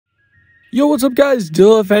Yo, what's up guys,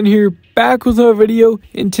 DillFN here, back with another video,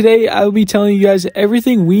 and today I will be telling you guys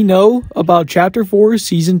everything we know about Chapter 4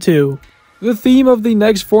 Season 2. The theme of the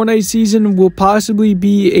next Fortnite season will possibly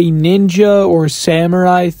be a ninja or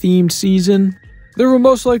samurai themed season. There will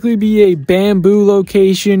most likely be a bamboo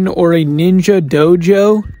location or a ninja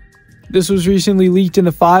dojo. This was recently leaked in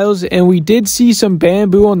the files, and we did see some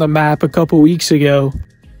bamboo on the map a couple weeks ago.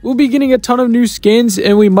 We'll be getting a ton of new skins,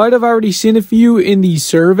 and we might have already seen a few in the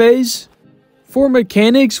surveys. For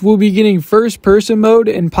mechanics, we'll be getting first-person mode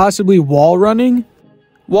and possibly wall running.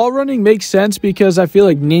 Wall running makes sense because I feel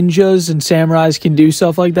like ninjas and samurais can do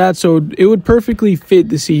stuff like that, so it would perfectly fit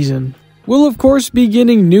the season. We'll of course be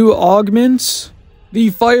getting new augments.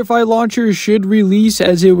 The Firefly launcher should release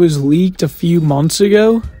as it was leaked a few months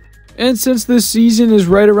ago. And since this season is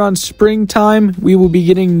right around springtime, we will be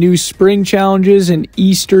getting new spring challenges and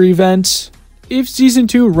Easter events. If Season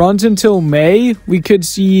 2 runs until May, we could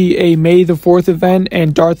see a May the 4th event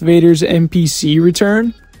and Darth Vader's NPC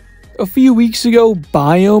return. A few weeks ago,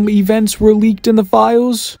 biome events were leaked in the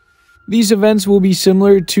files. These events will be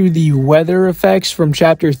similar to the weather effects from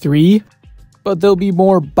Chapter 3, but they'll be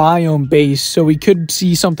more biome based, so we could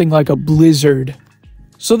see something like a blizzard.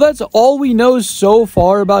 So that's all we know so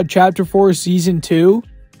far about Chapter 4 Season 2.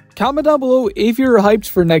 Comment down below if you're hyped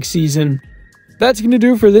for next season. That's going to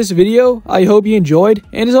do it for this video. I hope you enjoyed,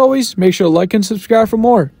 and as always, make sure to like and subscribe for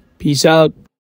more. Peace out.